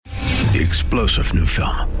the explosive new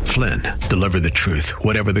film, Flynn, Deliver the Truth,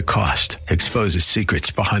 Whatever the Cost, exposes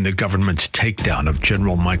secrets behind the government's takedown of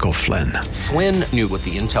General Michael Flynn. Flynn knew what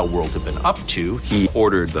the intel world had been up to. He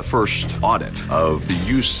ordered the first audit of the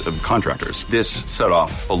use of contractors. This set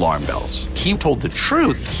off alarm bells. He told the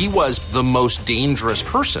truth. He was the most dangerous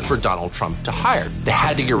person for Donald Trump to hire. They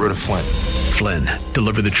had to get rid of Flynn. Flynn,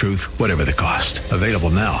 Deliver the Truth, Whatever the Cost. Available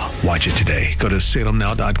now. Watch it today. Go to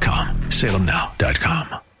salemnow.com.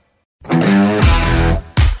 salemnow.com.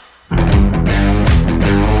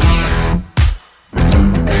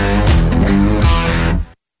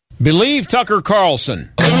 Believe Tucker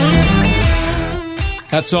Carlson.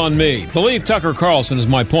 That's on me. Believe Tucker Carlson is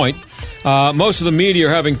my point. Most of the media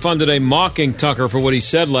are having fun today mocking Tucker for what he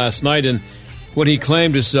said last night, and what he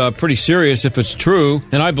claimed is pretty serious if it's true,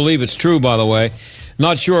 and I believe it's true, by the way.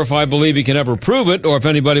 Not sure if I believe he can ever prove it or if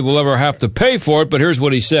anybody will ever have to pay for it, but here's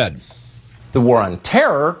what he said. The war on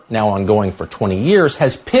terror, now ongoing for 20 years,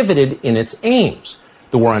 has pivoted in its aims.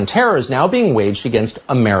 The war on terror is now being waged against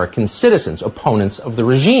American citizens, opponents of the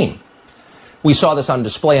regime. We saw this on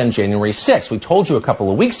display on January 6th. We told you a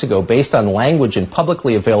couple of weeks ago, based on language in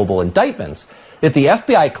publicly available indictments, that the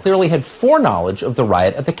FBI clearly had foreknowledge of the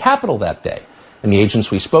riot at the Capitol that day. And the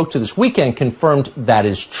agents we spoke to this weekend confirmed that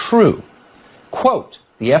is true. Quote,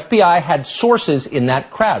 the FBI had sources in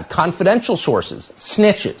that crowd, confidential sources,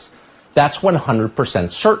 snitches. That's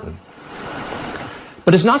 100% certain.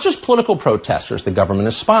 But it's not just political protesters the government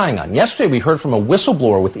is spying on. Yesterday we heard from a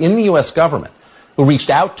whistleblower within the U.S. government who reached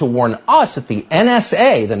out to warn us that the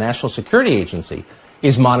NSA, the National Security Agency,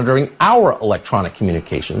 is monitoring our electronic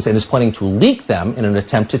communications and is planning to leak them in an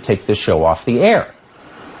attempt to take this show off the air.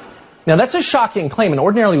 Now, that's a shocking claim, and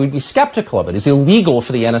ordinarily we'd be skeptical of it. It's illegal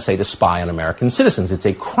for the NSA to spy on American citizens. It's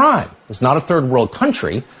a crime. It's not a third world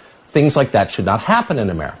country. Things like that should not happen in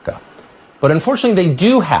America. But unfortunately, they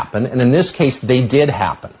do happen, and in this case, they did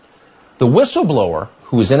happen. The whistleblower,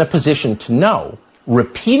 who is in a position to know,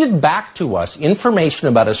 repeated back to us information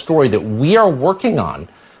about a story that we are working on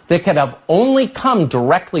that could have only come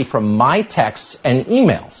directly from my texts and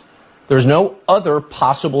emails. There's no other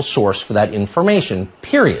possible source for that information,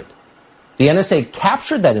 period. The NSA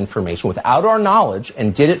captured that information without our knowledge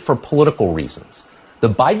and did it for political reasons. The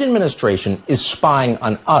Biden administration is spying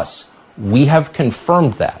on us. We have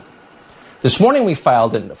confirmed that. This morning we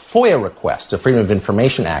filed a FOIA request, a Freedom of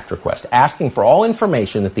Information Act request, asking for all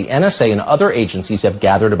information that the NSA and other agencies have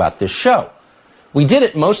gathered about this show. We did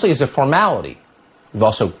it mostly as a formality. We've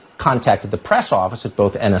also contacted the press office at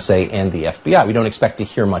both NSA and the FBI. We don't expect to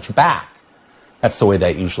hear much back. That's the way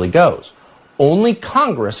that usually goes. Only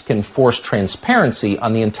Congress can force transparency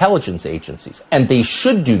on the intelligence agencies, and they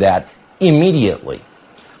should do that immediately.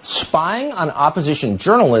 Spying on opposition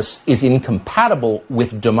journalists is incompatible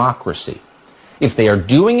with democracy. If they are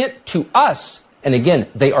doing it to us, and again,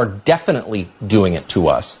 they are definitely doing it to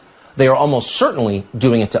us, they are almost certainly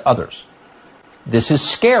doing it to others. This is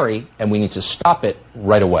scary, and we need to stop it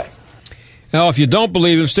right away. Now, if you don't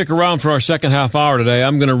believe him, stick around for our second half hour today.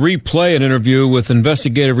 I'm going to replay an interview with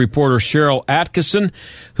investigative reporter Cheryl Atkinson,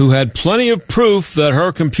 who had plenty of proof that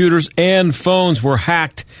her computers and phones were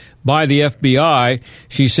hacked by the FBI.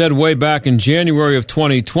 She said way back in January of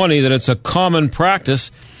 2020 that it's a common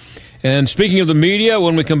practice. And speaking of the media,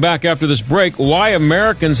 when we come back after this break, why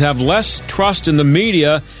Americans have less trust in the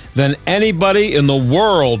media than anybody in the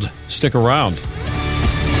world. Stick around.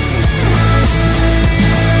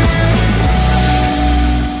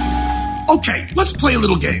 Okay, let's play a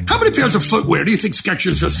little game. How many pairs of footwear do you think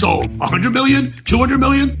Skechers have sold? 100 million? 200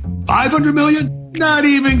 million? 500 million? Not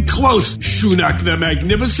even close, Shunak the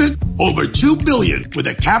Magnificent. Over 2 billion with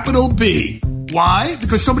a capital B. Why?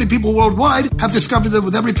 Because so many people worldwide have discovered that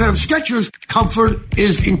with every pair of Skechers, comfort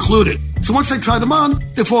is included. So once they try them on,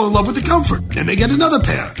 they fall in love with the comfort. Then they get another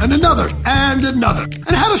pair, and another, and another.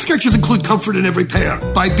 And how do Skechers include comfort in every pair?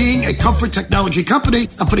 By being a comfort technology company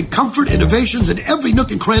and putting comfort innovations in every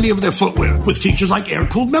nook and cranny of their footwear. With features like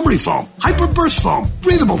air-cooled memory foam, hyper-burst foam,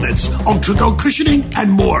 breathable knits, ultra-go cushioning,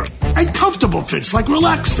 and more. And comfortable fits like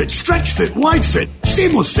relax fit, stretch fit, wide fit,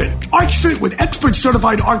 seamless fit, arch fit with expert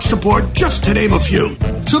certified arch support, just to name a few.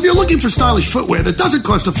 So if you're looking for stylish footwear that doesn't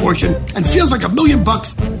cost a fortune and feels like $1 million,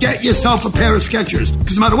 get yourself a pair of Skechers.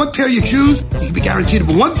 Because no matter what pair you choose, you can be guaranteed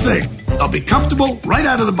of one thing. They'll be comfortable right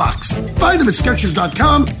out of the box. Find them at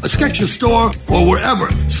Skechers.com, a Skechers store, or wherever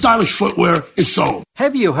stylish footwear is sold.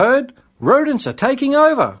 Have you heard? Rodents are taking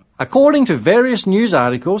over. According to various news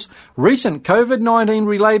articles, recent COVID-19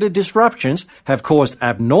 related disruptions have caused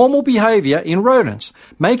abnormal behavior in rodents,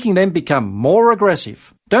 making them become more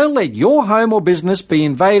aggressive. Don't let your home or business be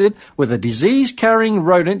invaded with a disease-carrying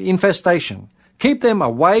rodent infestation. Keep them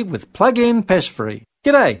away with Plug-in Pest Free.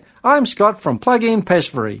 G'day, I'm Scott from Plug-in Pest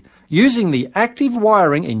Free. Using the active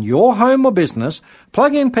wiring in your home or business,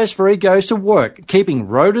 Plug-in Pest Free goes to work, keeping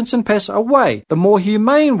rodents and pests away the more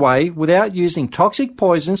humane way without using toxic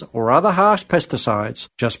poisons or other harsh pesticides.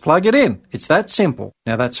 Just plug it in. It's that simple.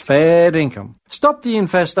 Now that's fair dinkum. Stop the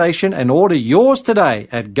infestation and order yours today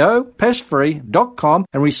at gopestfree.com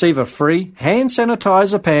and receive a free hand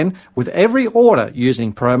sanitizer pen with every order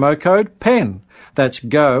using promo code PEN. That's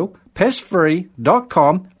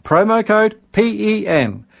gopestfree.com, promo code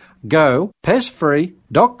PEN.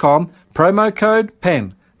 gopestfree.com, promo code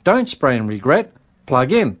PEN. Don't spray and regret.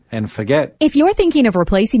 Plug in and forget. If you're thinking of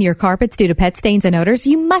replacing your carpets due to pet stains and odors,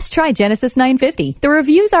 you must try Genesis 950. The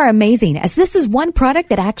reviews are amazing, as this is one product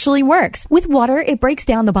that actually works. With water, it breaks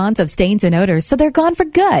down the bonds of stains and odors, so they're gone for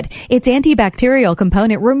good. Its antibacterial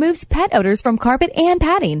component removes pet odors from carpet and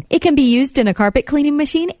padding. It can be used in a carpet cleaning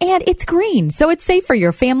machine, and it's green, so it's safe for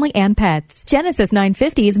your family and pets. Genesis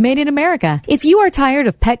 950 is made in America. If you are tired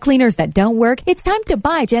of pet cleaners that don't work, it's time to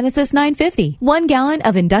buy Genesis 950. 1 gallon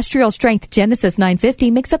of industrial strength Genesis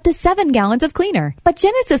 950 makes up to 7 gallons of cleaner. But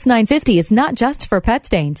Genesis 950 is not just for pet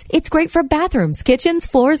stains. It's great for bathrooms, kitchens,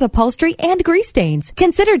 floors, upholstery, and grease stains.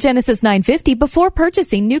 Consider Genesis 950 before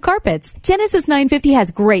purchasing new carpets. Genesis 950 has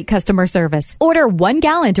great customer service. Order 1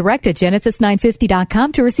 gallon direct at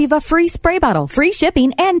Genesis950.com to receive a free spray bottle, free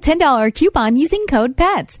shipping, and $10 coupon using code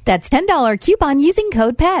PETS. That's $10 coupon using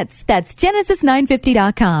code PETS. That's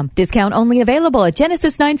Genesis950.com. Discount only available at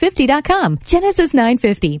Genesis950.com. Genesis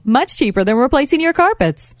 950. Much cheaper than replacing your carpets.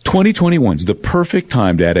 2021's the perfect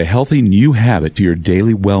time to add a healthy new habit to your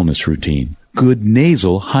daily wellness routine. Good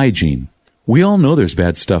nasal hygiene. We all know there's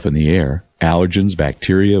bad stuff in the air, allergens,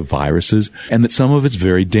 bacteria, viruses, and that some of it's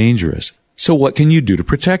very dangerous. So what can you do to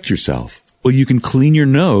protect yourself? Well, you can clean your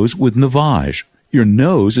nose with Navage. Your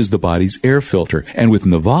nose is the body's air filter, and with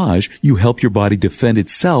Navage, you help your body defend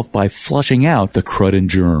itself by flushing out the crud and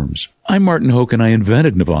germs. I'm Martin Hoke, and I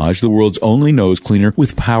invented Navage, the world's only nose cleaner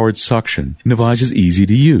with powered suction. Navage is easy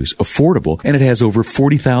to use, affordable, and it has over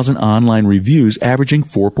 40,000 online reviews averaging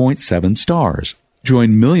 4.7 stars.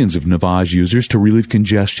 Join millions of Navage users to relieve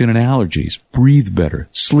congestion and allergies, breathe better,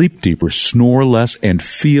 sleep deeper, snore less, and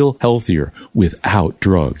feel healthier without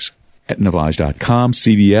drugs. At Navage.com,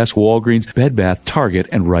 CVS, Walgreens, Bed Bath, Target,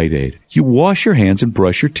 and Rite Aid. You wash your hands and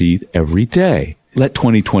brush your teeth every day. Let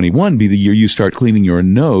 2021 be the year you start cleaning your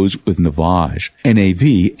nose with Navage.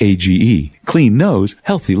 Navage. Clean nose,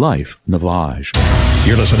 healthy life. Navage.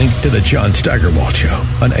 You're listening to The John Steigerwald Show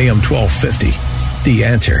on AM 1250. The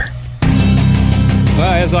Answer.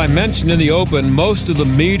 As I mentioned in the open, most of the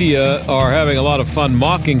media are having a lot of fun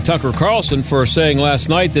mocking Tucker Carlson for saying last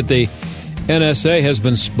night that the NSA has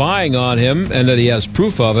been spying on him and that he has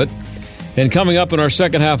proof of it. And coming up in our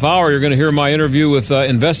second half hour, you're going to hear my interview with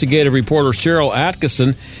investigative reporter Cheryl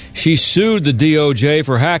Atkinson. She sued the DOJ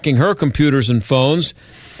for hacking her computers and phones.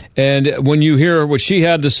 And when you hear what she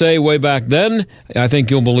had to say way back then, I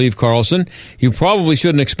think you'll believe Carlson. You probably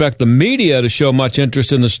shouldn't expect the media to show much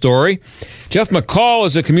interest in the story. Jeff McCall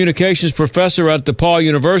is a communications professor at DePaul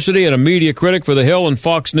University and a media critic for The Hill and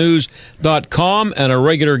FoxNews.com and a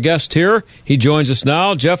regular guest here. He joins us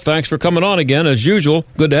now. Jeff, thanks for coming on again. As usual,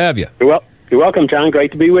 good to have you. You're welcome, John.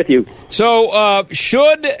 Great to be with you. So,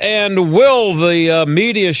 should and will the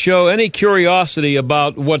media show any curiosity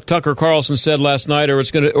about what Tucker Carlson said last night, or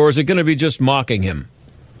is it going to be just mocking him?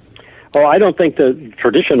 Oh, I don't think the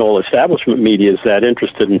traditional establishment media is that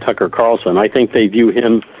interested in Tucker Carlson. I think they view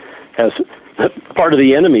him as part of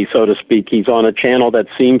the enemy, so to speak. He's on a channel that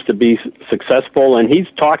seems to be successful, and he's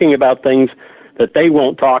talking about things that they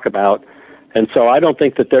won't talk about. And so I don't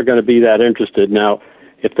think that they're going to be that interested. Now,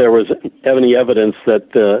 if there was any evidence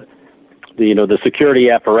that the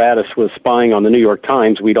security apparatus was spying on the New York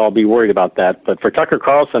Times, we'd all be worried about that. But for Tucker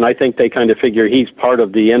Carlson, I think they kind of figure he's part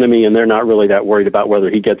of the enemy, and they're not really that worried about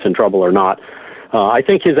whether he gets in trouble or not. I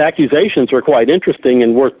think his accusations are quite interesting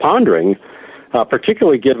and worth pondering,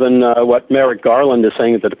 particularly given what Merrick Garland is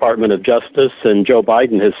saying at the Department of Justice, and Joe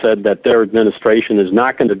Biden has said that their administration is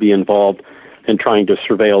not going to be involved in trying to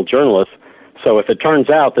surveil journalists. So if it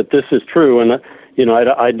turns out that this is true, and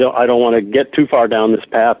I don't want to get too far down this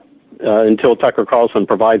path until Tucker Carlson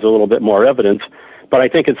provides a little bit more evidence, but I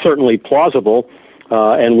think it's certainly plausible,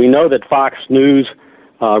 and we know that Fox News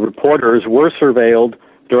reporters were surveilled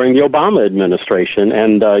during the Obama administration,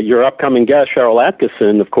 and your upcoming guest, Cheryl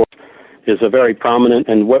Atkinson, of course, is a very prominent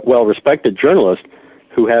and well-respected journalist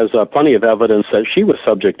who has plenty of evidence that she was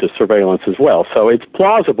subject to surveillance as well. So it's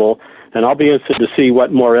plausible, and I'll be interested to see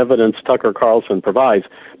what more evidence Tucker Carlson provides,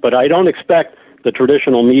 but I don't expect the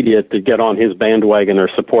traditional media to get on his bandwagon or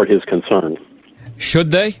support his concern.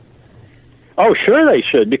 Should they? Oh, sure they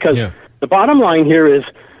should, because the bottom line here is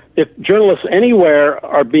if journalists anywhere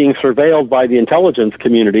are being surveilled by the intelligence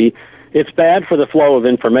community, it's bad for the flow of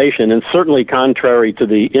information and certainly contrary to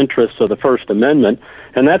the interests of the First Amendment.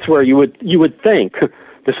 And that's where you would think,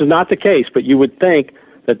 this is not the case, but you would think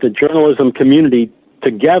that the journalism community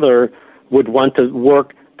together would want to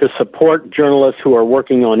work to support journalists who are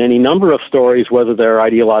working on any number of stories, whether they're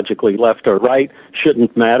ideologically left or right,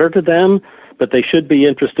 shouldn't matter to them, but they should be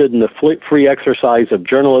interested in the free exercise of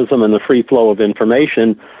journalism and the free flow of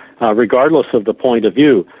information, regardless of the point of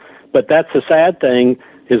view. But that's the sad thing,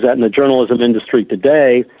 is that in the journalism industry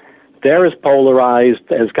today, they're as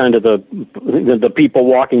polarized as kind of the people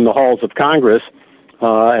walking the halls of Congress,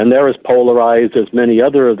 and they're as polarized as many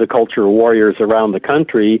other of the cultural warriors around the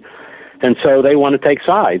country. And so they want to take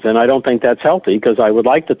sides, and I don't think that's healthy, because I would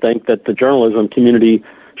like to think that the journalism community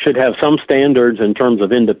should have some standards in terms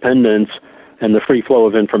of independence and the free flow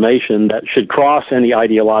of information that should cross any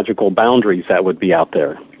ideological boundaries that would be out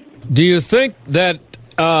there. Do you think that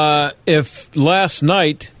if last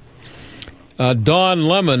night Don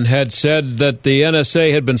Lemon had said that the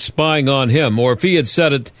NSA had been spying on him, or if he had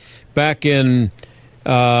said it back in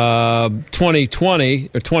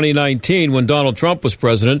 2020 or 2019 when Donald Trump was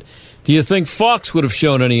president, do you think Fox would have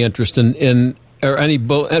shown any interest in or any?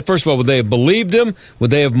 First of all, would they have believed him? Would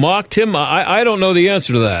they have mocked him? I don't know the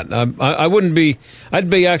answer to that. I wouldn't be. I'd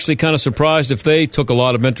be actually kind of surprised if they took a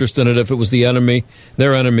lot of interest in it, if it was the enemy,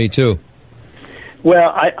 their enemy too. Well,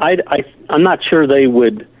 I'm not sure they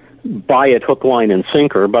would buy it hook, line, and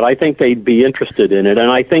sinker, but I think they'd be interested in it, and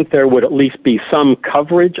I think there would at least be some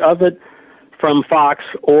coverage of it from Fox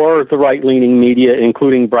or the right-leaning media,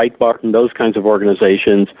 including Breitbart and those kinds of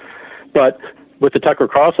organizations. But with the Tucker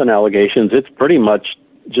Carlson allegations, it's pretty much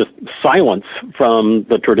just silence from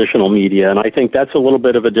the traditional media, and I think that's a little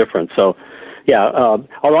bit of a difference. So,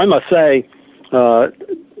 although I must say,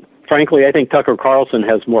 frankly, I think Tucker Carlson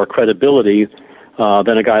has more credibility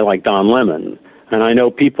than a guy like Don Lemon. And I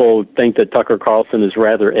know people think that Tucker Carlson is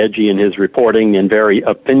rather edgy in his reporting and very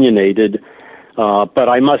opinionated, but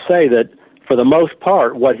I must say that for the most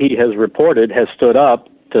part, what he has reported has stood up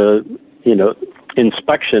to,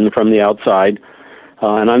 inspection from the outside,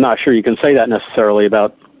 and I'm not sure you can say that necessarily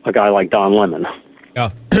about a guy like Don Lemon. Yeah.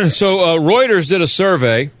 So Reuters did a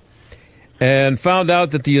survey and found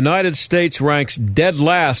out that the United States ranks dead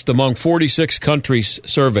last among 46 countries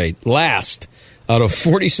surveyed. Last out of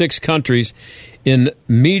 46 countries in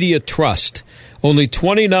media trust. Only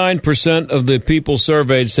 29% of the people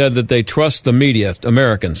surveyed said that they trust the media,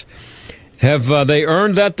 Americans. Have they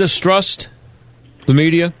earned that distrust, the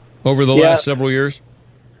media, over the last several years?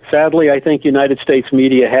 Sadly, I think United States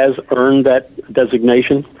media has earned that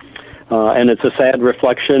designation, and it's a sad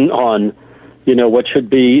reflection on, what should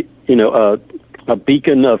be, a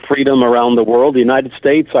beacon of freedom around the world. The United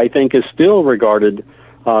States, I think, is still regarded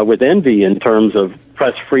with envy in terms of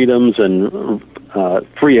press freedoms and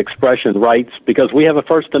free expression rights, because we have a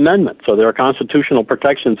First Amendment. So there are constitutional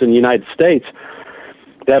protections in the United States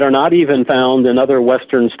that are not even found in other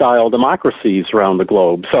Western-style democracies around the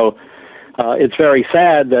globe. So it's very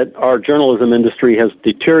sad that our journalism industry has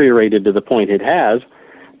deteriorated to the point it has,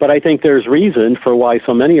 but I think there's reason for why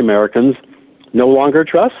so many Americans no longer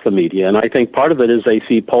trust the media, and I think part of it is they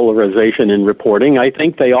see polarization in reporting. I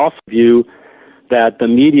think they also view that the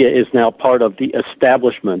media is now part of the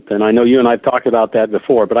establishment, and I know you and I have talked about that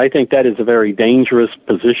before, but I think that is a very dangerous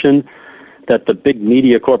position, that the big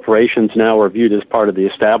media corporations now are viewed as part of the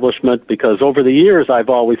establishment, because over the years I've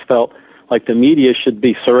always felt like the media should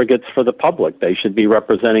be surrogates for the public. They should be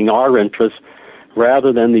representing our interests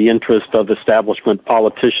rather than the interest of establishment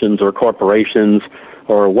politicians or corporations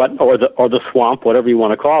or the swamp, whatever you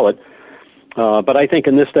want to call it. But I think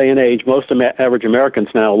in this day and age, most average Americans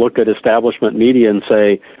now look at establishment media and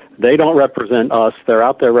say, they don't represent us. They're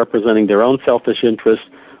out there representing their own selfish interests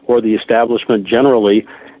or the establishment generally,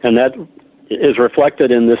 and that is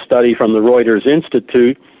reflected in this study from the Reuters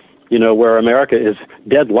Institute, where America is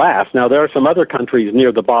dead last. Now, there are some other countries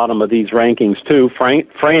near the bottom of these rankings, too.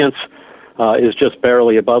 France is just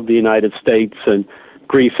barely above the United States, and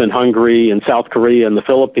Greece and Hungary and South Korea and the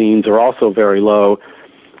Philippines are also very low.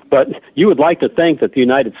 But you would like to think that the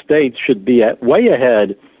United States should be way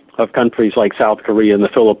ahead of countries like South Korea and the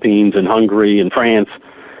Philippines and Hungary and France,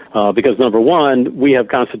 because, number one, we have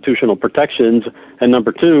constitutional protections, and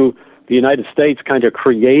number two, the United States kind of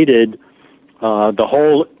created the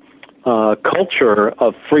whole culture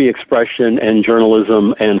of free expression and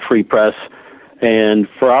journalism and free press. And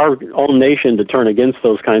for our own nation to turn against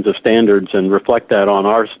those kinds of standards and reflect that on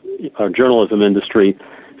our journalism industry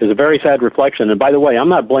a very sad reflection. And by the way, I'm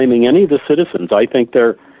not blaming any of the citizens. I think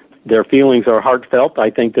their feelings are heartfelt. I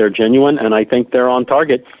think they're genuine, and I think they're on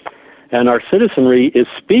target. And our citizenry is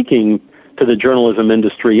speaking to the journalism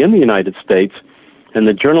industry in the United States, and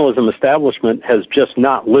the journalism establishment has just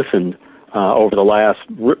not listened over the last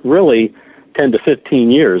really 10 to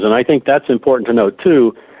 15 years. And I think that's important to note,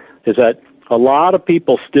 too, is that a lot of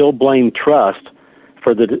people still blame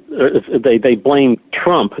they blame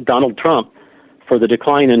Donald Trump, for the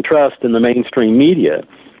decline in trust in the mainstream media.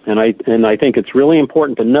 And I think it's really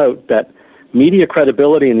important to note that media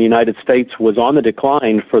credibility in the United States was on the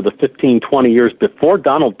decline for the 15, 20 years before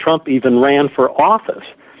Donald Trump even ran for office.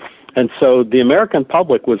 And so the American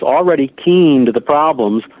public was already keen to the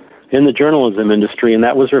problems in the journalism industry, and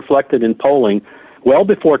that was reflected in polling well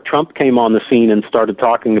before Trump came on the scene and started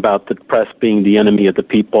talking about the press being the enemy of the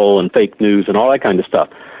people and fake news and all that kind of stuff.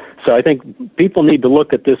 So I think people need to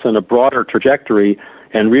look at this in a broader trajectory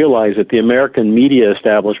and realize that the American media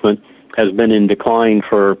establishment has been in decline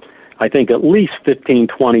for, I think, at least 15,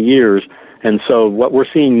 20 years. And so what we're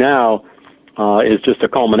seeing now is just a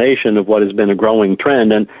culmination of what has been a growing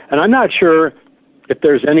trend. And I'm not sure if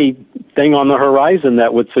there's anything on the horizon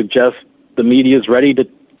that would suggest the media is ready to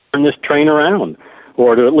turn this train around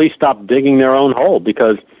or to at least stop digging their own hole,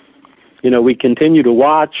 because, we continue to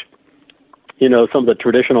watch, some of the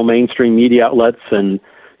traditional mainstream media outlets and,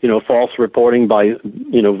 false reporting by,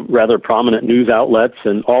 rather prominent news outlets,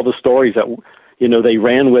 and all the stories that, they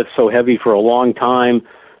ran with so heavy for a long time,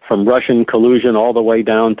 from Russian collusion all the way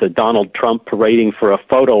down to Donald Trump parading for a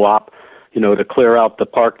photo op, to clear out the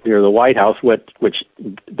park near the White House, which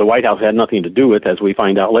the White House had nothing to do with, as we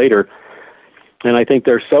find out later. And I think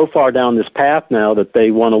they're so far down this path now that they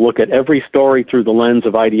want to look at every story through the lens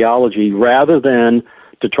of ideology rather than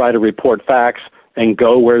to try to report facts and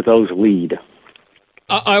go where those lead.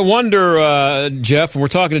 I wonder, Jeff, we're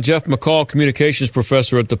talking to Jeff McCall, communications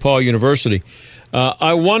professor at DePaul University.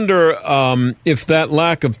 I wonder if that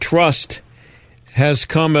lack of trust has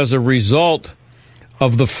come as a result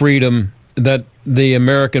of the freedom that the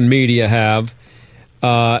American media have,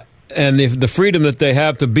 and the freedom that they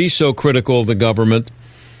have to be so critical of the government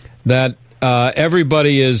that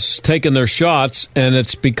everybody is taking their shots, and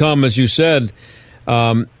it's become, as you said,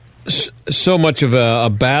 so much of a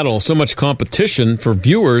battle, so much competition for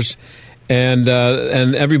viewers, and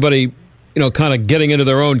everybody, kind of getting into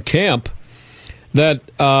their own camp, that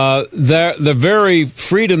the very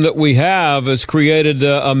freedom that we have has created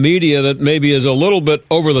a media that maybe is a little bit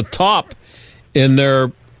over the top in their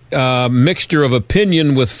mixture of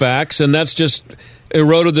opinion with facts, and that's just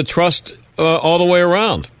eroded the trust all the way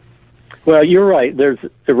around. Well, you're right. There's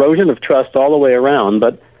erosion of trust all the way around,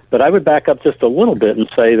 but I would back up just a little bit and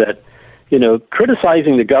say that,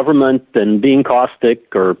 criticizing the government and being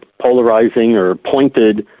caustic or polarizing or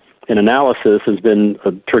pointed in analysis has been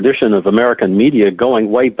a tradition of American media going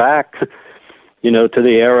way back, to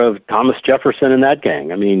the era of Thomas Jefferson and that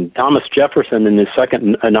gang. I mean, Thomas Jefferson in his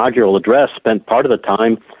second inaugural address spent part of the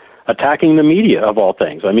time attacking the media, of all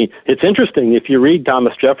things. I mean, it's interesting if you read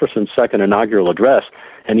Thomas Jefferson's second inaugural address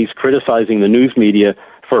and he's criticizing the news media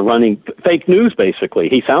for running fake news, basically.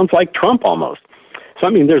 He sounds like Trump almost. So, I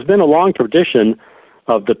mean, there's been a long tradition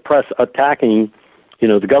of the press attacking,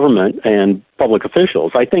 the government and public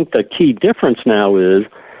officials. I think the key difference now is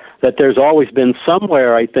that there's always been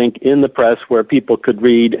somewhere, I think, in the press where people could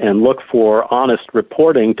read and look for honest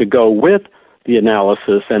reporting to go with the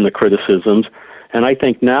analysis and the criticisms. And I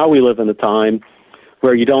think now we live in a time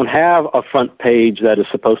where you don't have a front page that is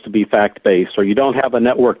supposed to be fact-based, or you don't have a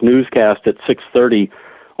network newscast at 6:30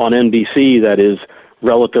 on NBC that is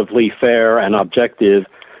relatively fair and objective,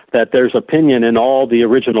 that there's opinion in all the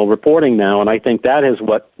original reporting now. And I think that is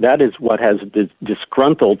what has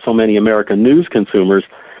disgruntled so many American news consumers,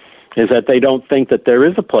 is that they don't think that there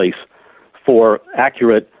is a place for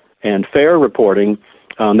accurate and fair reporting,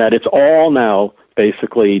 that it's all now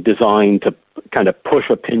basically designed to kind of push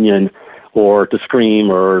opinion or to scream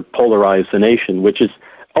or polarize the nation, which is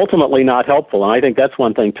ultimately not helpful. And I think that's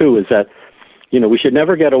one thing, too, is that, we should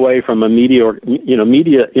never get away from a media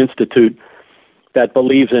institute that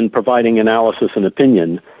believes in providing analysis and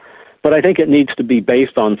opinion. But I think it needs to be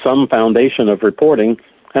based on some foundation of reporting,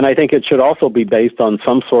 and I think it should also be based on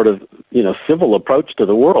some sort of, civil approach to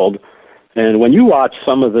the world. And when you watch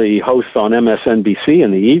some of the hosts on MSNBC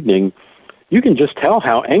in the evening, you can just tell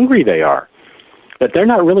how angry they are. That they're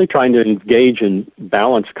not really trying to engage in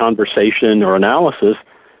balanced conversation or analysis.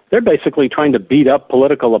 They're basically trying to beat up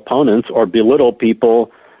political opponents or belittle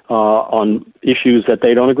people on issues that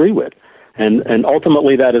they don't agree with. And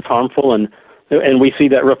ultimately that is harmful, and and we see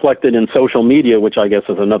that reflected in social media, which I guess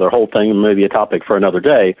is another whole thing, maybe a topic for another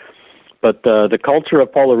day. But the culture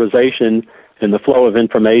of polarization and the flow of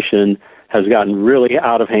information has gotten really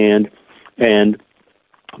out of hand. And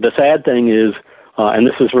the sad thing is, and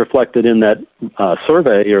this is reflected in that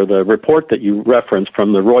survey or the report that you referenced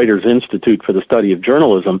from the Reuters Institute for the Study of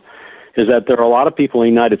Journalism, is that there are a lot of people in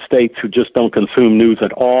the United States who just don't consume news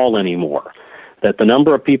at all anymore. That the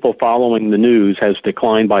number of people following the news has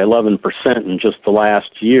declined by 11% in just the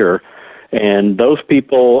last year. And those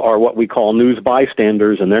people are what we call news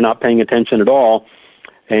bystanders, and they're not paying attention at all.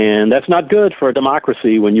 And that's not good for a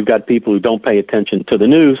democracy when you've got people who don't pay attention to the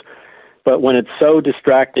news. But when it's so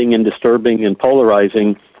distracting and disturbing and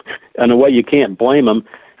polarizing, in a way you can't blame them.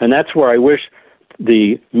 And that's where I wish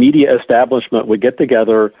the media establishment would get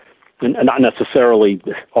together, and not necessarily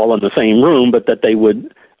all in the same room, but that they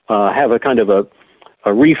would have a kind of a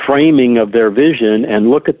reframing of their vision and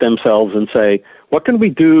look at themselves and say, what can we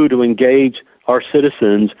do to engage our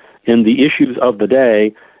citizens in the issues of the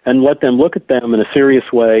day and let them look at them in a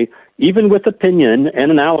serious way, even with opinion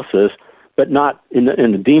and analysis, but not in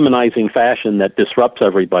a demonizing fashion that disrupts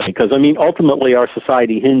everybody? Because, I mean, ultimately our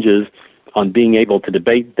society hinges on being able to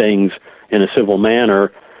debate things in a civil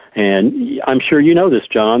manner. And I'm sure you know this,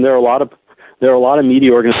 John. There are a lot of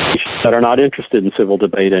media organizations that are not interested in civil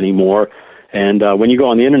debate anymore. And when you go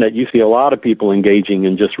on the internet, you see a lot of people engaging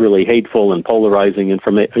in just really hateful and polarizing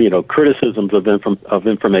criticisms of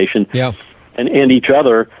information, and each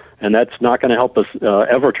other. And that's not going to help us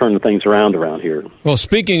ever turn things around here. Well,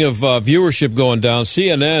 speaking of viewership going down,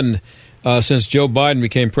 CNN, since Joe Biden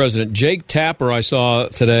became president, Jake Tapper, I saw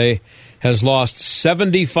today, has lost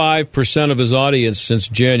 75% of his audience since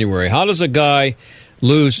January. How does a guy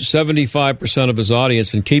lose 75% of his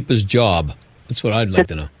audience and keep his job? That's what I'd like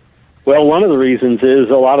to know. Well, one of the reasons is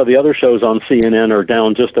a lot of the other shows on CNN are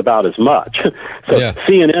down just about as much. So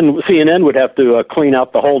CNN would have to clean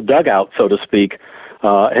out the whole dugout, so to speak.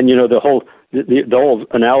 And the whole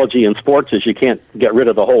analogy in sports is you can't get rid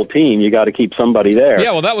of the whole team. You got to keep somebody there.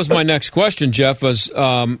 Yeah, well, that was my next question, Jeff. Was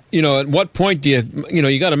at what point do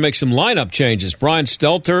you got to make some lineup changes? Brian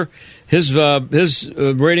Stelter, his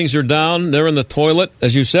ratings are down. They're in the toilet,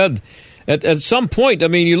 as you said. At some point, I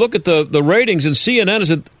mean, you look at the ratings, and CNN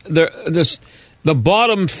is the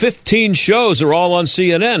bottom 15 shows are all on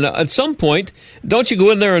CNN. At some point, don't you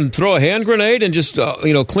go in there and throw a hand grenade and just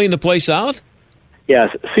clean the place out?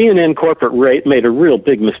 Yes, CNN corporate made a real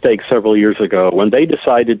big mistake several years ago when they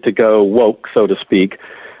decided to go woke, so to speak,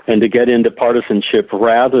 and to get into partisanship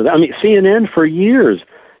rather than, CNN for years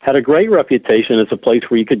had a great reputation as a place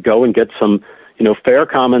where you could go and get some, fair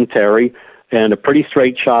commentary and a pretty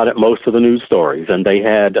straight shot at most of the news stories. And they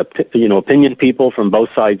had, opinion people from both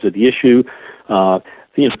sides of the issue.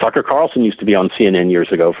 Tucker Carlson used to be on CNN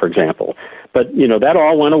years ago, for example. But, that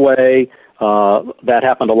all went away. That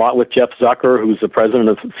happened a lot with Jeff Zucker, who's the president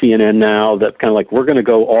of CNN now, that kind of like, we're going to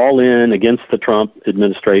go all in against the Trump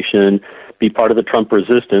administration, be part of the Trump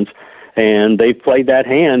resistance. And they played that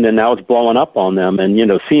hand, and now it's blowing up on them. And,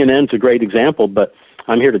 CNN's a great example, but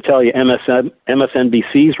I'm here to tell you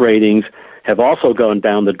MSNBC's ratings have also gone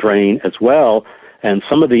down the drain as well. And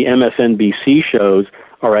some of the MSNBC shows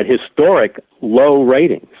are at historic low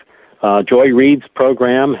ratings. Joy Reid's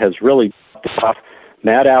program has really dropped off.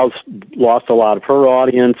 Maddow's lost a lot of her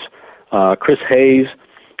audience. Chris Hayes,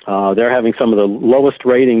 they're having some of the lowest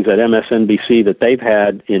ratings at MSNBC that they've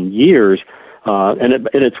had in years. And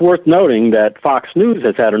it's worth noting that Fox News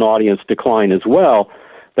has had an audience decline as well,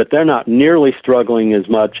 but they're not nearly struggling as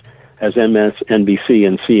much as MSNBC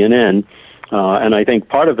and CNN. And I think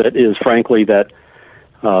part of it is, frankly, that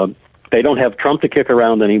they don't have Trump to kick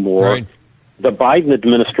around anymore. Right. The Biden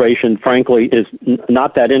administration, frankly, is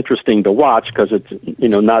not that interesting to watch because it's,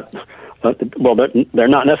 they're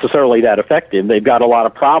not necessarily that effective. They've got a lot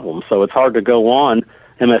of problems, so it's hard to go on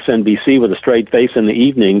MSNBC with a straight face in the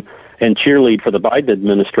evening and cheerlead for the Biden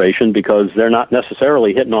administration because they're not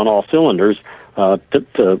necessarily hitting on all cylinders,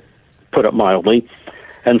 to put it mildly.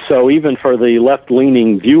 And so even for the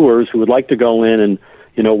left-leaning viewers who would like to go in and,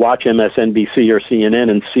 watch MSNBC or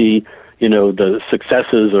CNN and see the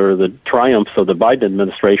successes or the triumphs of the Biden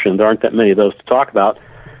administration, there aren't that many of those to talk about.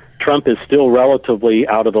 Trump is still relatively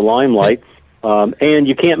out of the limelight. And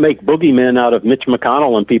you can't make boogeymen out of Mitch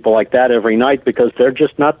McConnell and people like that every night because they're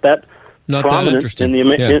just not that prominent in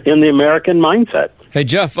the American mindset. Hey,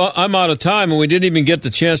 Jeff, I'm out of time, and we didn't even get the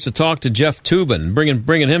chance to talk to Jeff Toobin.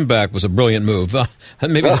 Bringing him back was a brilliant move.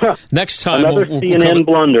 Maybe next time. Another CNN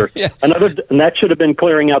blunder. Yeah. And that should have been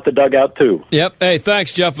clearing out the dugout, too. Yep. Hey,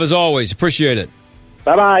 thanks, Jeff, as always. Appreciate it.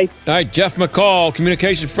 Bye-bye. All right, Jeff McCall,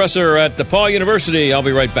 communications professor at DePaul University. I'll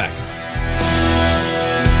be right back.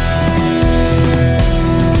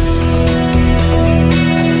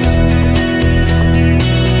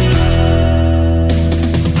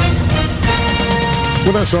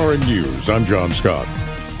 With SRN News, I'm John Scott.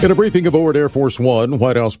 In a briefing aboard Air Force One,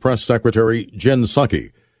 White House Press Secretary Jen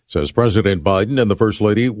Psaki says President Biden and the First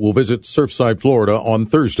Lady will visit Surfside, Florida on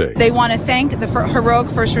Thursday. They want to thank the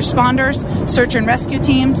heroic first responders, search and rescue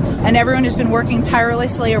teams, and everyone who's been working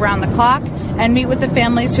tirelessly around the clock, and meet with the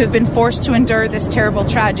families who have been forced to endure this terrible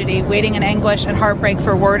tragedy, waiting in anguish and heartbreak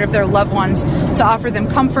for word of their loved ones, to offer them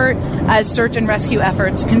comfort as search and rescue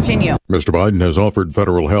efforts continue. Mr. Biden has offered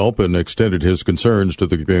federal help and extended his concerns to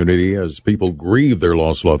the community as people grieve their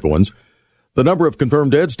lost loved ones. The number of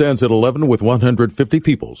confirmed dead stands at 11, with 150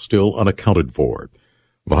 people still unaccounted for.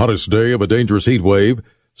 The hottest day of a dangerous heat wave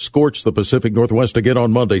scorched the Pacific Northwest again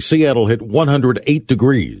on Monday. Seattle hit 108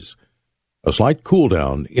 degrees. A slight cool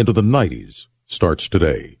down into the 90s starts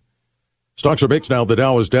today. Stocks are mixed now. The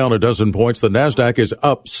Dow is down a dozen points. The NASDAQ is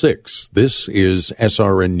up 6. This is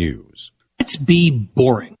SRN News. Let's be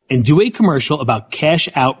boring and do a commercial about cash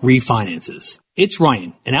out refinances. It's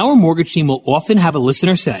Ryan, and our mortgage team will often have a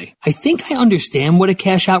listener say, I think I understand what a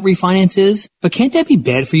cash out refinance is, but can't that be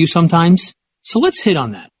bad for you sometimes? So let's hit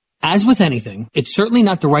on that. As with anything, it's certainly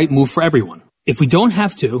not the right move for everyone. If we don't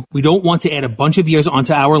have to, we don't want to add a bunch of years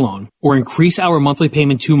onto our loan, or increase our monthly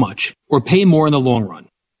payment too much, or pay more in the long run.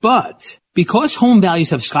 But because home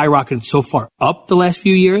values have skyrocketed so far up the last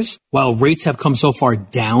few years, while rates have come so far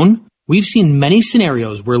down, we've seen many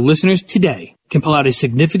scenarios where listeners today can pull out a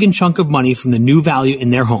significant chunk of money from the new value in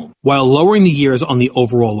their home, while lowering the years on the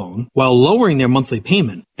overall loan, while lowering their monthly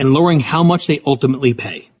payment, and lowering how much they ultimately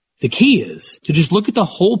pay. The key is to just look at the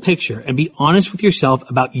whole picture and be honest with yourself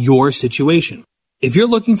about your situation. If you're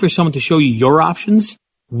looking for someone to show you your options,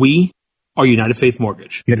 we are United Faith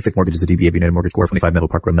Mortgage. United Faith Mortgage is a DBA of United Mortgage Corp. 25 Melville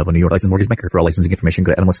Park Road, Melville, New York. Licensed mortgage banker. For all licensing information,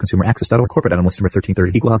 go to NMLSConsumerAccess.org. Corporate NMLS number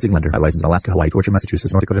 1330. Equal housing lender. Licensed in Alaska, Hawaii, Georgia,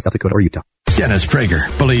 Massachusetts, North Dakota, South Dakota, or Utah. Dennis Prager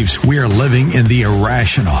believes we are living in the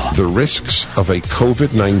irrational. The risks of a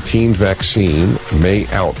COVID-19 vaccine may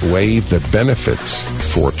outweigh the benefits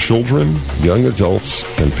for children, young adults,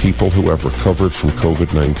 and people who have recovered from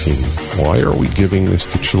COVID-19. Why are we giving this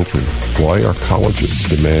to children? Why are colleges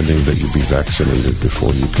demanding that you be vaccinated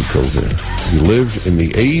before you can go there? We live in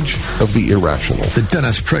the age of the irrational. The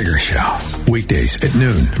Dennis Prager Show. Weekdays at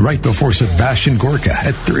noon, right before Sebastian Gorka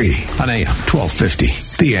at 3 on AM 1250.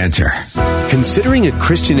 The Answer. Considering a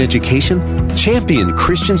Christian education? Champion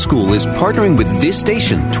Christian School is partnering with this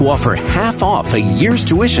station to offer half off a year's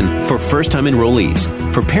tuition for first-time enrollees.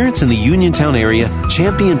 For parents in the Uniontown area,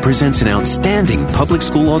 Champion presents an outstanding public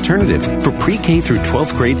school alternative for pre-K through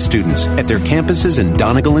 12th grade students at their campuses in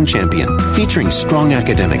Donegal and Champion, featuring strong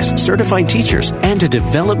academics, certified teachers, and a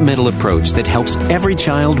developmental approach that helps every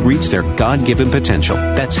child reach their God-given potential.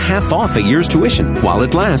 That's half off a year's tuition while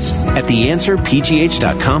it lasts at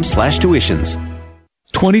theanswerpgh.com/tuitions.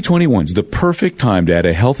 2021 is the perfect time to add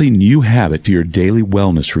a healthy new habit to your daily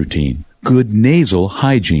wellness routine. Good nasal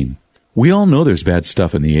hygiene. We all know there's bad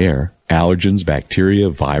stuff in the air, allergens, bacteria,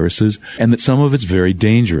 viruses, and that some of it's very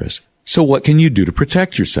dangerous. So what can you do to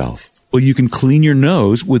protect yourself? Well, you can clean your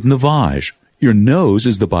nose with Navage. Your nose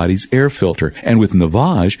is the body's air filter, and with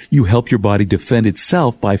Navage, you help your body defend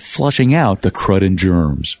itself by flushing out the crud and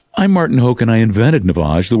germs. I'm Martin Hoke, and I invented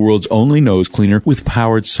Navage, the world's only nose cleaner with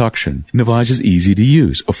powered suction. Navage is easy to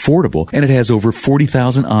use, affordable, and it has over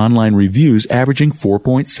 40,000 online reviews averaging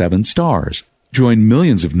 4.7 stars. Join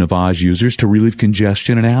millions of Navage users to relieve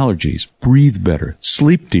congestion and allergies, breathe better,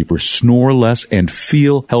 sleep deeper, snore less, and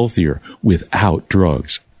feel healthier without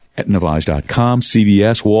drugs. At Navage.com,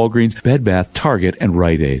 CVS, Walgreens, Bed Bath, Target, and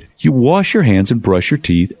Rite Aid. You wash your hands and brush your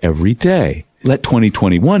teeth every day. Let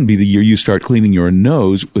 2021 be the year you start cleaning your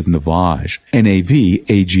nose with Navage.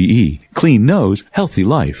 Navage. Clean nose, healthy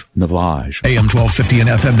life. Navage. AM 1250 and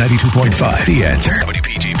FM 92.5. The Answer.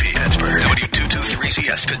 WPGP Pittsburgh.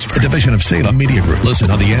 W223CS Pittsburgh. A division of Salem Media Group.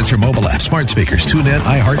 Listen on the Answer mobile app, smart speakers, TuneIn,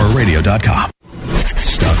 iHeart, or radio.com.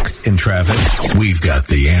 Stuck in traffic? We've got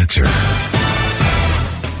the answer.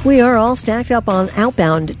 We are all stacked up on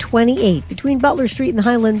outbound 28 between Butler Street and the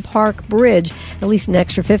Highland Park Bridge. At least an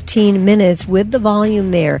extra 15 minutes with the volume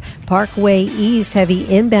there. Parkway East,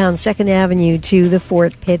 heavy inbound 2nd Avenue to the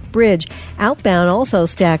Fort Pitt Bridge. Outbound also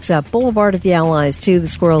stacks up Boulevard of the Allies to the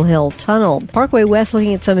Squirrel Hill Tunnel. Parkway West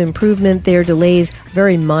looking at some improvement there. Delays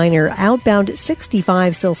very minor. Outbound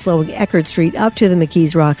 65 still slowing Eckerd Street up to the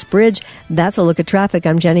McKees Rocks Bridge. That's a look at traffic.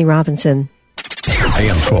 I'm Jenny Robinson.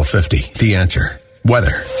 AM 1250. The Answer.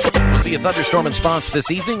 Weather. see a thunderstorm in spots this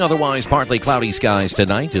evening. Otherwise, partly cloudy skies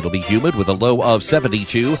tonight. It'll be humid with a low of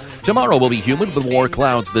 72. Tomorrow will be humid with more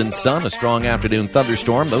clouds than sun. A strong afternoon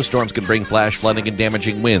thunderstorm. Those storms can bring flash flooding and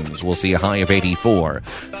damaging winds. We'll see a high of 84.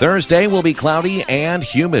 Thursday will be cloudy and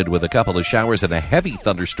humid with a couple of showers and a heavy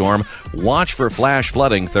thunderstorm. Watch for flash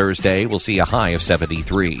flooding Thursday. We'll see a high of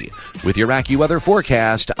 73. With your AccuWeather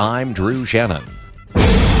forecast, I'm Drew Shannon.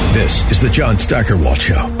 This is the John Steigerwald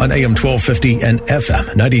Show on AM 1250 and FM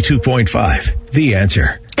 92.5. The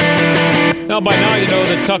Answer. Now, by now, you know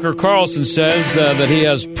that Tucker Carlson says that he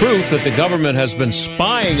has proof that the government has been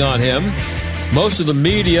spying on him. Most of the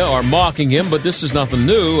media are mocking him, but this is nothing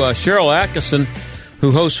new. Cheryl Atkinson,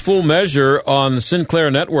 who hosts Full Measure on the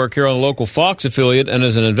Sinclair Network here on the local Fox affiliate and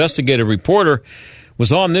is an investigative reporter,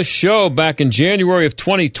 was on this show back in January of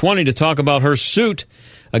 2020 to talk about her suit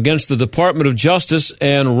against the Department of Justice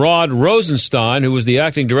and Rod Rosenstein, who was the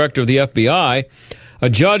acting director of the FBI. A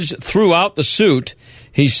judge threw out the suit.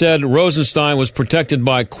 He said Rosenstein was protected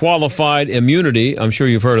by qualified immunity. I'm sure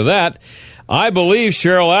you've heard of that. I believe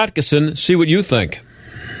Cheryl Atkinson. See what you think.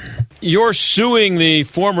 You're suing the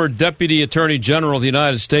former Deputy Attorney General of the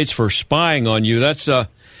United States for spying on you. It's a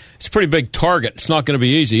pretty big target. It's not going to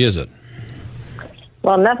be easy, is it?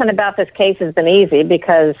 Well, nothing about this case has been easy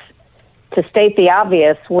because, to state the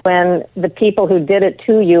obvious, when the people who did it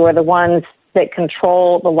to you are the ones that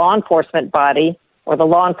control the law enforcement body or the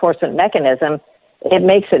law enforcement mechanism, it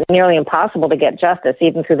makes it nearly impossible to get justice,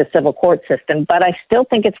 even through the civil court system. But I still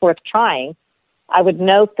think it's worth trying. I would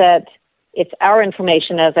note that it's our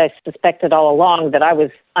information, as I suspected all along, that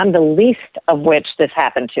I'm the least of which this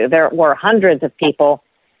happened to. There were hundreds of people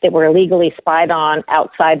that were illegally spied on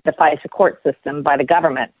outside the FISA court system by the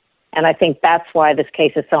government. And I think that's why this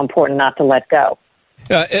case is so important not to let go.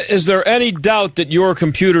 Is there any doubt that your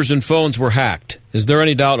computers and phones were hacked? Is there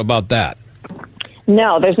any doubt about that?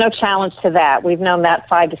 No, there's no challenge to that. We've known that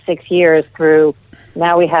 5 to 6 years through,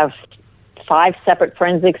 now we have 5 separate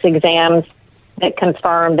forensics exams that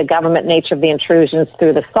confirm the government nature of the intrusions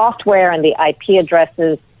through the software and the IP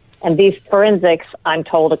addresses. And these forensics, I'm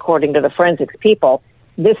told, according to the forensics people,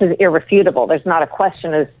 this is irrefutable. There's not a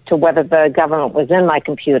question as to whether the government was in my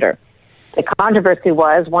computer. The controversy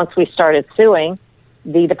was, once we started suing,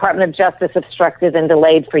 the Department of Justice obstructed and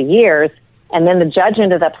delayed for years, and then the judge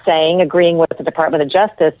ended up saying, agreeing with the Department of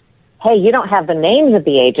Justice, hey, you don't have the names of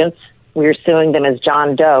the agents. We were suing them as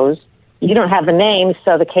John Does. You don't have the names,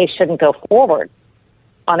 so the case shouldn't go forward.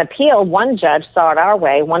 On appeal, one judge saw it our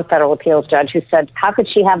way, one federal appeals judge, who said, how could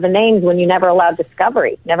she have the names when you never allowed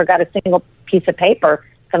discovery, never got a single piece of paper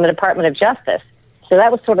from the Department of Justice? So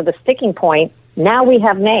that was sort of the sticking point. Now we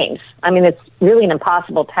have names. I mean, it's really an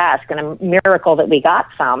impossible task and a miracle that we got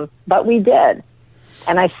some, but we did.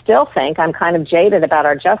 And I still think I'm kind of jaded about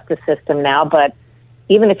our justice system now, but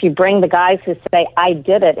even if you bring the guys who say, I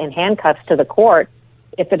did it in handcuffs to the court,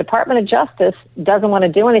 if the Department of Justice doesn't want to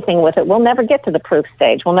do anything with it, we'll never get to the proof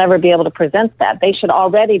stage. We'll never be able to present that. They should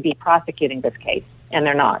already be prosecuting this case, and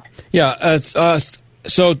they're not. Yeah,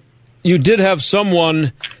 so you did have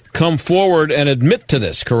someone come forward and admit to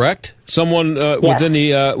this, correct? Someone yes. within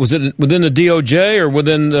the was it within the DOJ or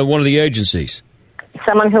within one of the agencies?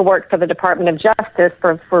 Someone who worked for the Department of Justice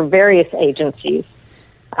for various agencies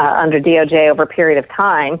under DOJ over a period of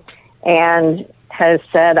time, and has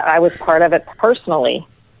said I was part of it personally.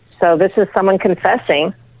 So this is someone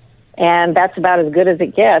confessing, and that's about as good as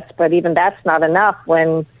it gets. But even that's not enough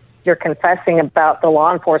when you're confessing about the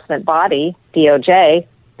law enforcement body, DOJ,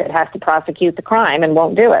 that has to prosecute the crime and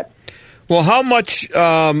won't do it. Well, how much,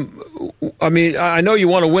 I mean, I know you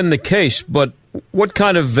want to win the case, but what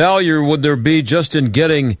kind of value would there be just in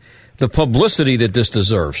getting the publicity that this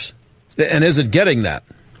deserves? And is it getting that?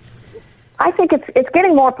 I think it's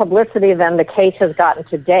getting more publicity than the case has gotten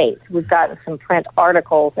to date. We've gotten some print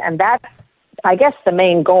articles, and that's, I guess, the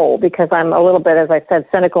main goal, because I'm a little bit, as I said,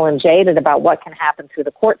 cynical and jaded about what can happen through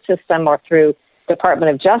the court system or through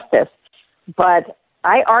Department of Justice. But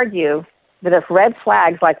I argue that if red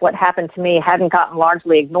flags like what happened to me hadn't gotten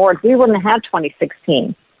largely ignored, we wouldn't have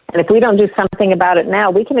 2016. And if we don't do something about it now,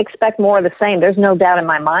 we can expect more of the same. There's no doubt in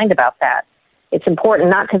my mind about that. It's important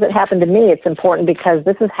not because it happened to me. It's important because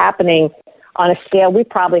this is happening on a scale we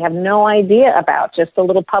probably have no idea about, just a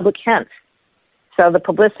little public hint. So the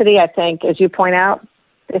publicity, I think, as you point out,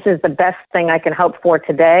 this is the best thing I can hope for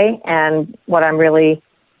today. And what I'm really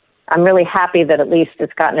happy that at least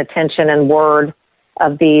it's gotten attention and word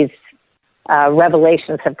of these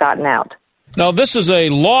revelations have gotten out. Now, this is a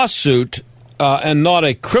lawsuit and not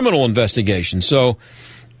a criminal investigation. So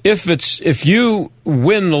if you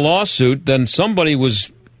win the lawsuit, then somebody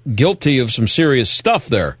was guilty of some serious stuff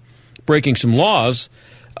there, breaking some laws.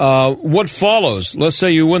 what follows? Let's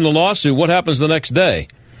say you win the lawsuit. What happens the next day?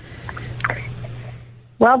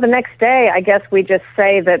 Well, the next day, I guess we just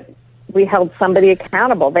say that we held somebody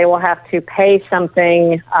accountable. They will have to pay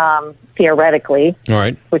something, theoretically, all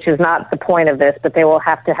right, which is not the point of this, but they will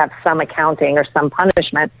have to have some accounting or some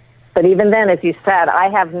punishment. But even then, as you said, I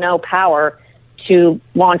have no power to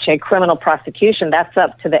launch a criminal prosecution. That's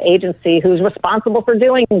up to the agency who's responsible for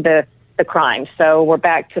doing the crime. So we're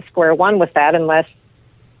back to square one with that unless,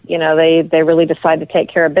 they really decide to take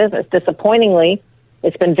care of business. Disappointingly,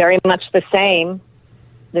 it's been very much the same,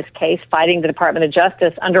 this case, fighting the Department of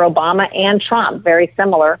Justice under Obama and Trump, very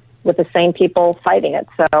similar, with the same people fighting it.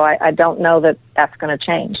 So I don't know that that's going to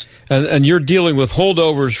change. And you're dealing with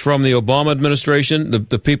holdovers from the Obama administration,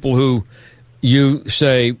 the people who you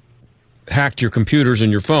say hacked your computers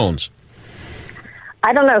and your phones.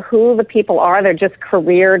 I don't know who the people are. They're just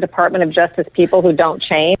career Department of Justice people who don't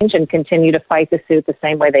change and continue to fight the suit the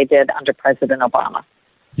same way they did under President Obama.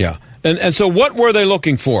 Yeah. And so what were they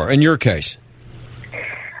looking for in your case?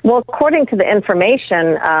 Well, according to the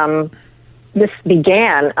information, this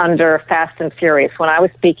began under Fast and Furious when I was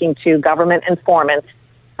speaking to government informants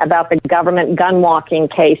about the government gun walking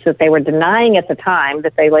case that they were denying at the time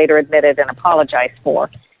that they later admitted and apologized for.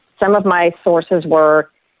 Some of my sources were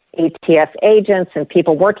ATF agents and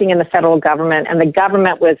people working in the federal government, and the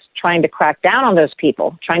government was trying to crack down on those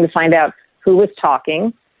people, trying to find out who was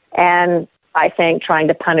talking, and I think trying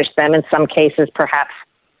to punish them in some cases, perhaps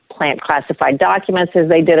plant classified documents as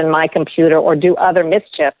they did in my computer or do other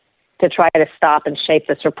mischief to try to stop and shape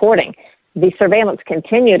this reporting. The surveillance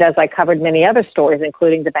continued as I covered many other stories,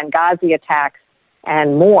 including the Benghazi attacks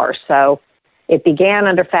and more. So it began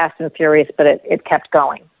under Fast and Furious, but it kept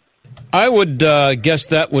going. I would guess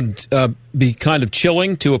that would be kind of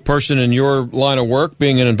chilling to a person in your line of work,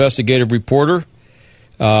 being an investigative reporter,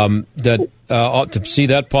 that to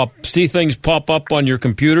see things pop up on your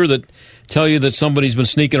computer that tell you that somebody's been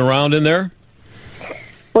sneaking around in there.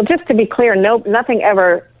 Well, just to be clear, nothing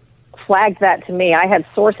ever flagged that to me. I had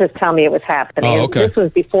sources tell me it was happening. Oh, okay. This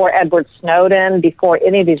was before Edward Snowden, before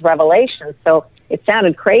any of these revelations. So it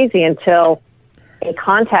sounded crazy until a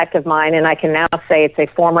contact of mine, and I can now say it's a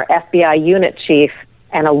former FBI unit chief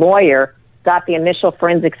and a lawyer, got the initial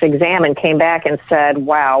forensics exam and came back and said,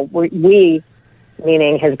 wow, we,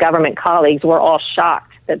 meaning his government colleagues, were all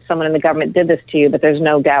shocked that someone in the government did this to you, but there's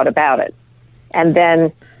no doubt about it. And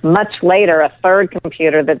then much later, a third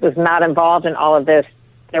computer that was not involved in all of this,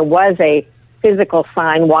 there was a physical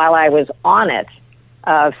sign while I was on it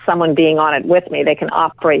of someone being on it with me. They can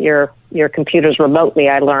operate your computers remotely,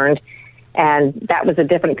 I learned. And that was a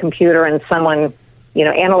different computer, and someone,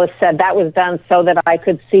 analysts said that was done so that I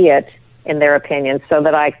could see it, in their opinion, so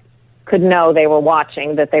that I could know they were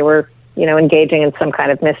watching, that they were, engaging in some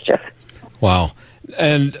kind of mischief. Wow.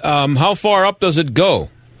 And how far up does it go?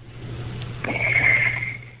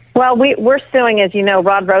 Well, we're suing, as you know,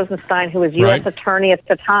 Rod Rosenstein, who was U.S. attorney at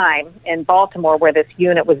the time in Baltimore, where this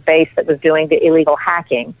unit was based that was doing the illegal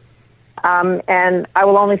hacking. And I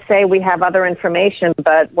will only say we have other information,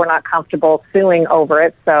 but we're not comfortable suing over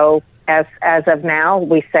it. So as of now,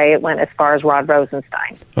 we say it went as far as Rod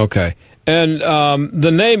Rosenstein. Okay. And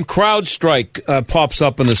the name CrowdStrike pops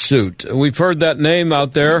up in the suit. We've heard that name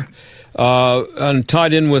out there and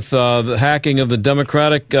tied in with the hacking of the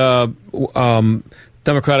Democratic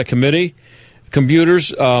Committee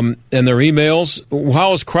computers and their emails.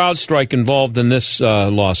 How is CrowdStrike involved in this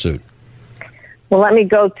lawsuit? Well, let me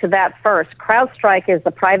go to that first. CrowdStrike is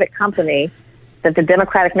the private company that the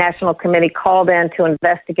Democratic National Committee called in to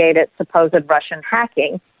investigate its supposed Russian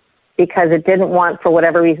hacking because it didn't want, for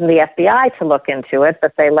whatever reason, the FBI to look into it,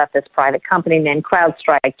 but they let this private company named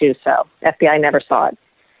CrowdStrike do so. FBI never saw it.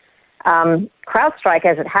 CrowdStrike,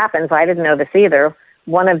 as it happens, I didn't know this either,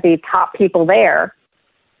 one of the top people there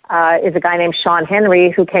is a guy named Sean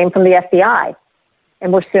Henry who came from the FBI.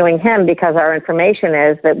 And we're suing him because our information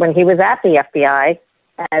is that when he was at the FBI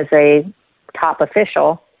as a top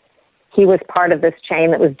official, he was part of this chain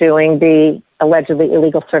that was doing the allegedly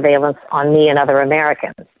illegal surveillance on me and other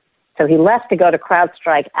Americans. So he left to go to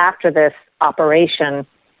CrowdStrike after this operation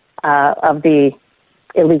of the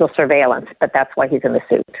illegal surveillance, but that's why he's in the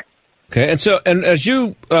suit. Okay, and as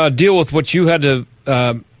you deal with what you had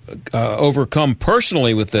to overcome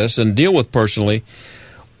personally with this and deal with personally,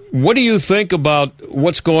 what do you think about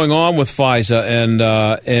what's going on with FISA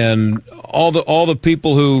and all the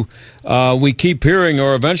people who we keep hearing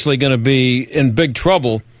are eventually going to be in big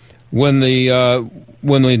trouble when the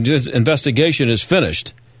investigation is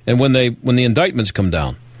finished and when the indictments come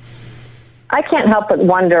down? I can't help but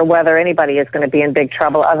wonder whether anybody is going to be in big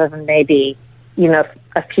trouble other than maybe,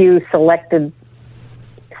 a few selected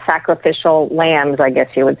sacrificial lambs, I guess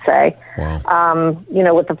you would say. Wow.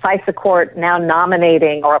 With the FISA court now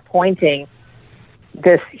nominating or appointing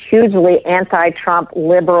this hugely anti-Trump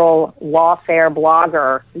liberal lawfare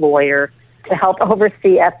blogger lawyer to help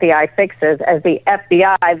oversee FBI fixes, as the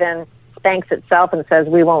FBI then thanks itself and says,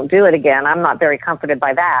 we won't do it again. I'm not very comforted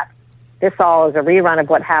by that. This all is a rerun of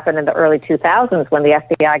what happened in the early 2000s when the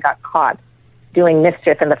FBI got caught doing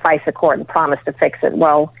mischief in the FISA court and promised to fix it.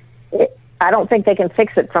 Well, I don't think they can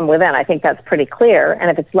fix it from within. I think that's pretty clear. And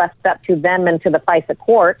if it's left up to them and to the FISA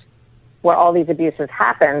court, where all these abuses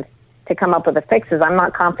happened, to come up with the fixes, I'm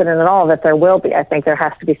not confident at all that there will be. I think there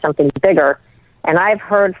has to be something bigger. And I've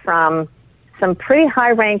heard from some pretty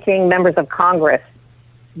high-ranking members of Congress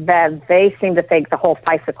that they seem to think the whole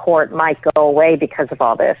FISA court might go away because of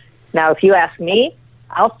all this. Now, if you ask me,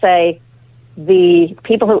 I'll say the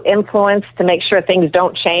people who influence to make sure things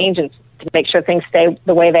don't change and to make sure things stay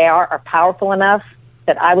the way they are powerful enough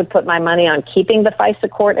that I would put my money on keeping the FISA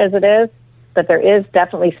court as it is. But there is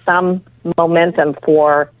definitely some momentum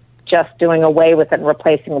for just doing away with it and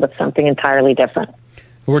replacing it with something entirely different.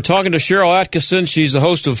 We're talking to Cheryl Atkinson. She's the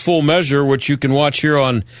host of Full Measure, which you can watch here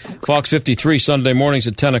on Fox 53 Sunday mornings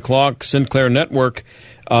at 10 o'clock, Sinclair Network.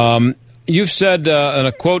 You've said in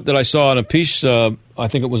a quote that I saw in a piece, I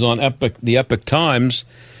think it was on the Epic Times,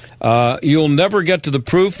 you'll never get to the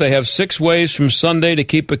proof. They have 6 ways from Sunday to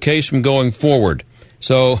keep a case from going forward.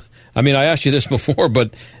 So, I mean, I asked you this before,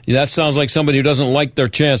 but that sounds like somebody who doesn't like their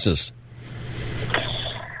chances.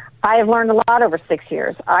 I have learned a lot over 6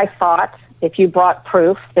 years. I thought if you brought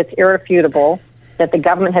proof that's irrefutable that the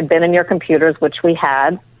government had been in your computers, which we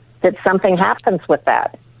had, that something happens with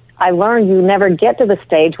that. I learned you never get to the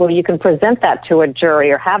stage where you can present that to a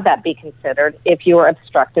jury or have that be considered if you are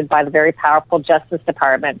obstructed by the very powerful Justice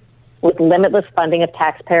Department with limitless funding of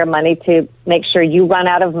taxpayer money to make sure you run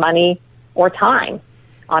out of money or time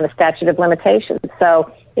on a statute of limitations.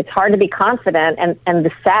 So it's hard to be confident, and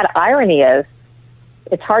the sad irony is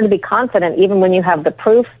it's hard to be confident even when you have the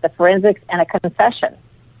proof, the forensics, and a confession.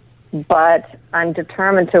 But I'm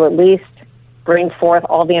determined to at least bring forth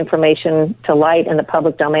all the information to light in the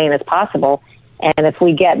public domain as possible. And if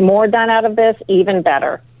we get more done out of this, even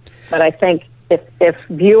better. But I think if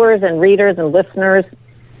viewers and readers and listeners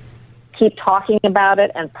keep talking about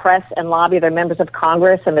it and press and lobby their members of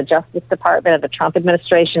Congress and the Justice Department and the Trump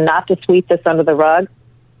administration not to sweep this under the rug,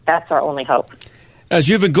 that's our only hope. As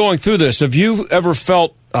you've been going through this, have you ever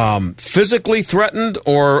felt physically threatened,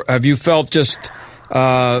 or have you felt just,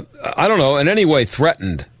 I don't know, in any way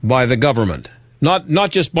threatened by the government?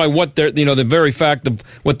 Not just by what they're, the very fact of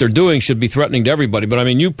what they're doing should be threatening to everybody, but I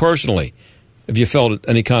mean, you personally, have you felt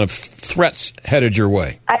any kind of threats headed your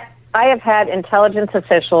way? I have had intelligence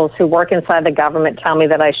officials who work inside the government tell me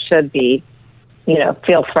that I should be,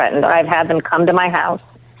 feel threatened. I've had them come to my house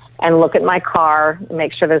and look at my car,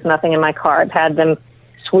 make sure there's nothing in my car. I've had them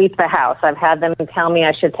sweep the house. I've had them tell me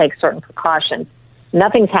I should take certain precautions.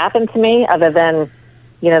 Nothing's happened to me other than,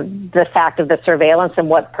 the fact of the surveillance and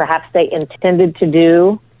what perhaps they intended to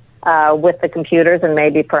do with the computers and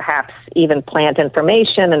maybe perhaps even plant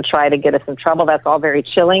information and try to get us in trouble. That's all very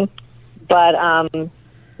chilling. But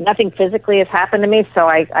nothing physically has happened to me, so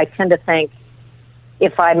I tend to think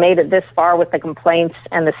if I made it this far with the complaints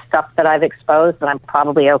and the stuff that I've exposed, then I'm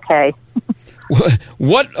probably okay.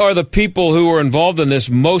 What are the people who are involved in this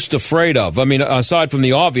most afraid of? I mean, aside from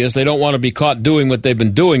the obvious, they don't want to be caught doing what they've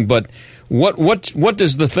been doing, but what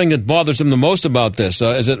is the thing that bothers them the most about this?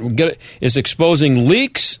 Is exposing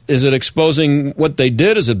leaks? Is it exposing what they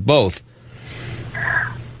did? Is it both?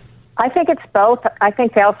 I think it's both. I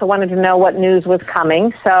think they also wanted to know what news was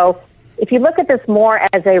coming. So if you look at this more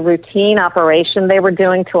as a routine operation they were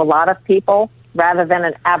doing to a lot of people, rather than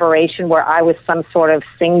an aberration where I was some sort of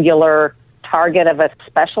singular target of a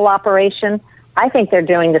special operation, I think they're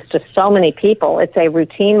doing this to so many people. It's a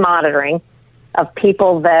routine monitoring of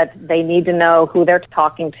people that they need to know who they're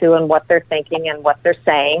talking to and what they're thinking and what they're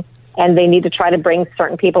saying. And they need to try to bring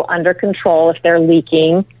certain people under control if they're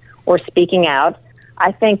leaking or speaking out.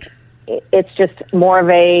 I think it's just more of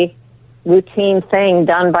a routine thing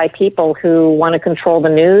done by people who want to control the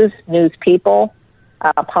news people,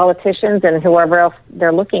 politicians, and whoever else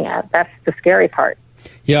they're looking at. That's the scary part.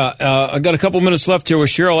 Yeah, I've got a couple minutes left here with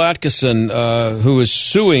Cheryl Atkinson, who is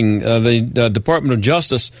suing the Department of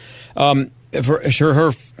Justice.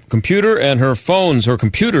 Her computer and her phones, her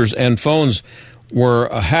computers and phones were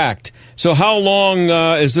hacked. So how long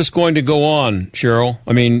is this going to go on, Cheryl?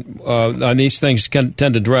 I mean, these things tend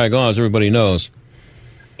to drag on, as everybody knows.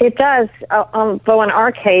 It does. Though in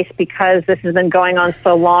our case, because this has been going on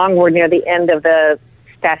so long, we're near the end of the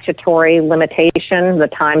statutory limitation, the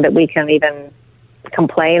time that we can even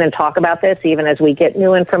complain and talk about this even as we get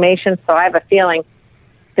new information. So I have a feeling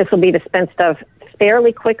this will be dispensed of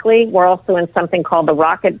fairly quickly. We're also in something called the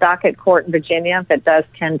Rocket Docket Court in Virginia that does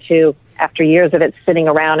tend to, after years of it sitting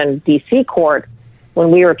around in D.C. court,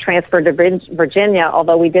 when we were transferred to Virginia,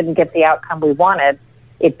 although we didn't get the outcome we wanted,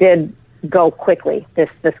 it did go quickly. This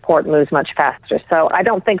court moves much faster. So I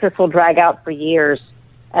don't think this will drag out for years.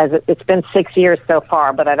 As it's been 6 years so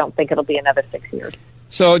far, but I don't think it'll be another 6 years.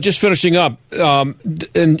 So just finishing up,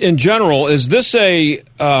 in general, is this when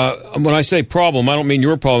I say problem, I don't mean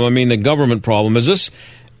your problem, I mean the government problem. Is this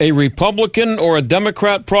a Republican or a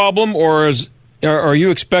Democrat problem, or are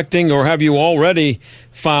you expecting, or have you already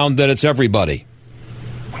found that it's everybody?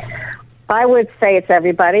 I would say it's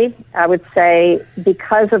everybody. I would say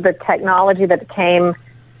because of the technology that became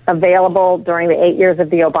available during the 8 years of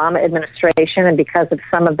the Obama administration and because of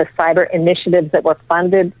some of the cyber initiatives that were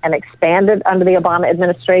funded and expanded under the Obama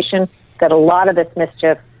administration, that a lot of this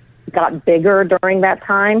mischief got bigger during that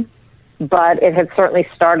time. But it had certainly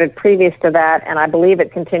started previous to that, and I believe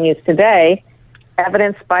it continues today,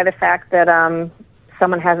 evidenced by the fact that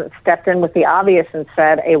someone hasn't stepped in with the obvious and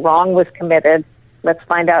said a wrong was committed. Let's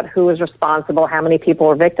find out who was responsible, how many people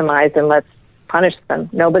were victimized, and let's punish them.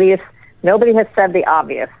 Nobody has said the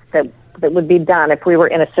obvious that would be done if we were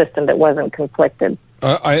in a system that wasn't conflicted.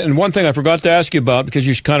 And one thing I forgot to ask you about, because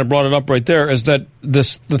you kind of brought it up right there, is that the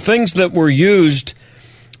things that were used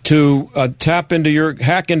to hack into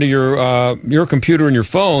your computer and your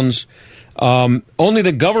phones, only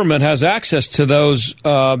the government has access to those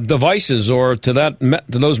devices or to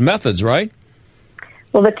those methods, right?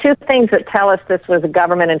 Well, the two things that tell us this was a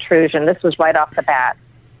government intrusion, this was right off the bat,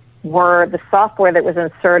 were the software that was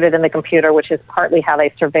inserted in the computer, which is partly how they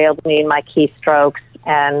surveilled me and my keystrokes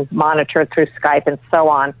and monitored through Skype and so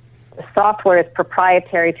on. The software is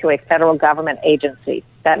proprietary to a federal government agency.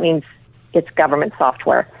 That means it's government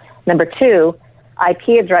software. Number two,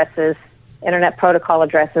 IP addresses, Internet Protocol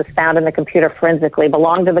addresses found in the computer forensically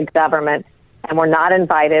belong to the government and were not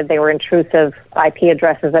invited. They were intrusive IP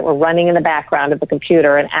addresses that were running in the background of the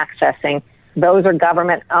computer and accessing. Those are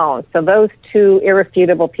government owned. So those two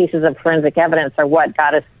irrefutable pieces of forensic evidence are what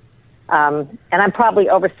got us, and I'm probably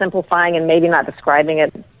oversimplifying and maybe not describing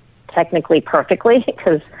it technically perfectly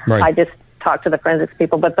because right. I just talked to the forensics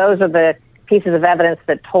people, but those are the pieces of evidence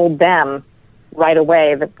that told them right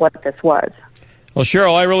away what this was. Well,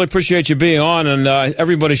 Cheryl, I really appreciate you being on, and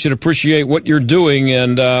everybody should appreciate what you're doing,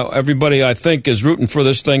 and everybody, I think, is rooting for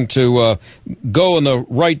this thing to go in the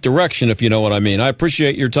right direction, if you know what I mean. I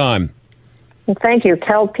appreciate your time. Well, thank you.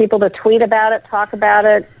 Tell people to tweet about it, talk about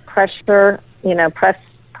it, press for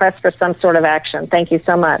some sort of action. Thank you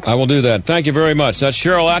so much. I will do that. Thank you very much. That's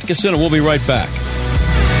Cheryl Atkinson, and we'll be right back.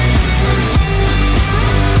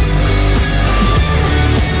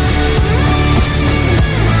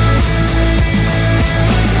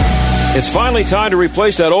 It's finally time to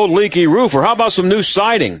replace that old leaky roof, or how about some new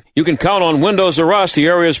siding? You can count on Windows R Us, the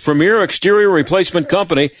area's premier exterior replacement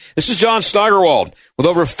company. This is John Steigerwald. With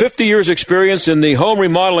over 50 years experience in the home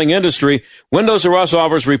remodeling industry, Windows R Us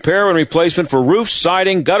offers repair and replacement for roofs,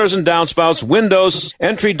 siding, gutters and downspouts, windows,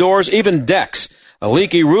 entry doors, even decks. A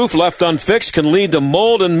leaky roof left unfixed can lead to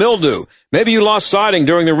mold and mildew. Maybe you lost siding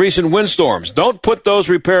during the recent windstorms. Don't put those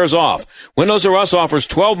repairs off. Windows R Us offers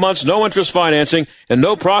 12 months, no interest financing, and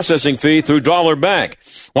no processing fee through Dollar Bank.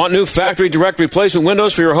 Want new factory direct replacement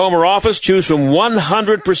windows for your home or office? Choose from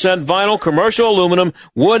 100% vinyl, commercial aluminum,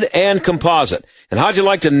 wood, and composite. And how'd you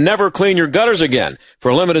like to never clean your gutters again?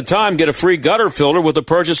 For a limited time, get a free gutter filter with the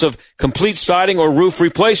purchase of complete siding or roof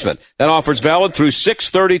replacement. That offer's valid through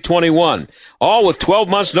 6/30/21. All with 12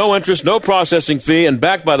 months, no interest, no processing fee, and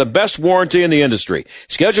backed by the best warranty in the industry.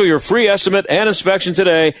 Schedule your free estimate and inspection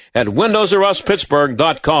today at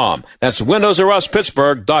WindowsRUsPittsburgh.com. That's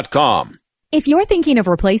WindowsRUsPittsburgh.com. If you're thinking of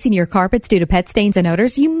replacing your carpets due to pet stains and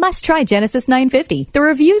odors, you must try Genesis 950. The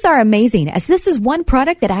reviews are amazing, as this is one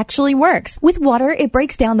product that actually works. With water, it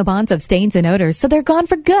breaks down the bonds of stains and odors, so they're gone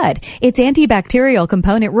for good. Its antibacterial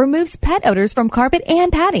component removes pet odors from carpet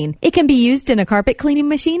and padding. It can be used in a carpet cleaning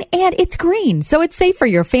machine, and it's green, so it's safe for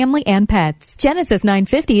your family and pets. Genesis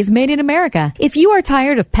 950 is made in America. If you are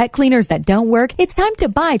tired of pet cleaners that don't work, it's time to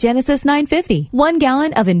buy Genesis 950. 1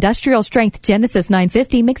 gallon of industrial strength Genesis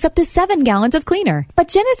 950 makes up to 7 gallons gallons of cleaner. But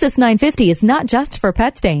Genesis 950 is not just for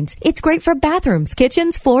pet stains. It's great for bathrooms,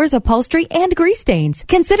 kitchens, floors, upholstery, and grease stains.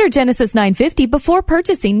 Consider Genesis 950 before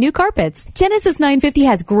purchasing new carpets. Genesis 950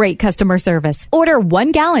 has great customer service. Order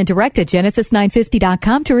 1 gallon direct at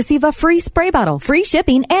Genesis950.com to receive a free spray bottle, free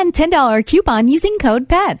shipping, and $10 coupon using code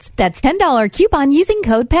PETS. That's $10 coupon using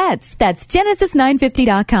code PETS. That's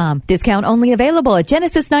Genesis950.com. Discount only available at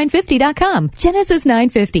Genesis950.com. Genesis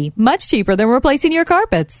 950, much cheaper than replacing your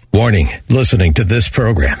carpets. Warning, listening to this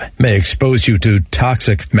program may expose you to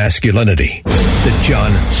toxic masculinity. The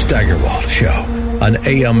John Steigerwald Show on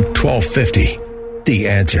AM 1250. The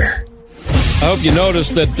Answer. I hope you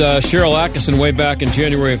noticed that Cheryl Atkinson way back in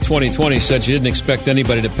January of 2020 said she didn't expect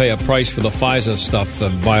anybody to pay a price for the FISA stuff, the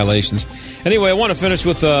violations. Anyway, I want to finish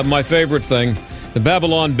with my favorite thing, the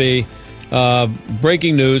Babylon Bee.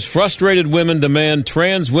 Breaking news, frustrated women demand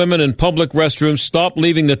trans women in public restrooms stop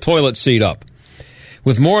leaving the toilet seat up.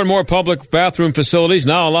 With more and more public bathroom facilities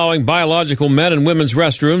now allowing biological men in women's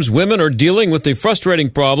restrooms, women are dealing with the frustrating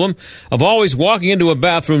problem of always walking into a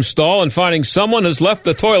bathroom stall and finding someone has left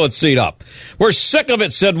the toilet seat up. We're sick of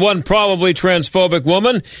it, said one probably transphobic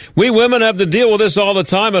woman. We women have to deal with this all the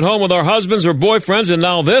time at home with our husbands or boyfriends, and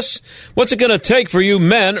now this? What's it going to take for you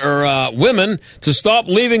men or women to stop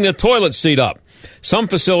leaving the toilet seat up? Some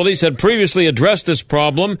facilities had previously addressed this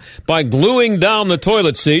problem by gluing down the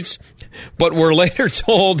toilet seats, but were later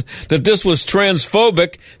told that this was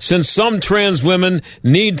transphobic since some trans women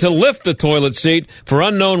need to lift the toilet seat for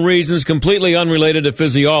unknown reasons completely unrelated to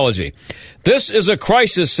physiology. This is a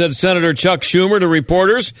crisis, said Senator Chuck Schumer to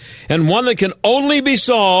reporters, and one that can only be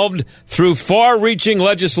solved through far-reaching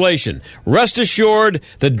legislation. Rest assured,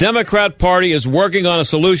 the Democrat Party is working on a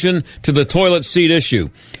solution to the toilet seat issue.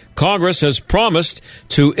 Congress has promised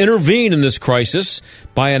to intervene in this crisis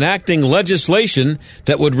by enacting legislation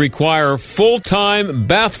that would require full-time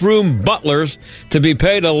bathroom butlers to be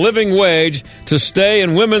paid a living wage to stay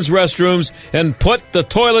in women's restrooms and put the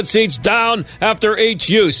toilet seats down after each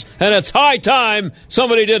use. And it's high time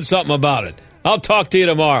somebody did something about it. I'll talk to you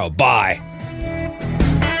tomorrow. Bye.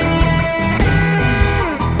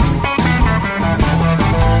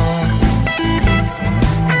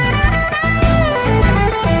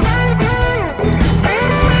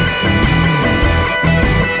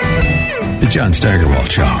 The John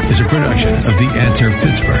Steigerwald Show is a production of The Answer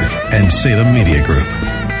Pittsburgh and Salem Media Group.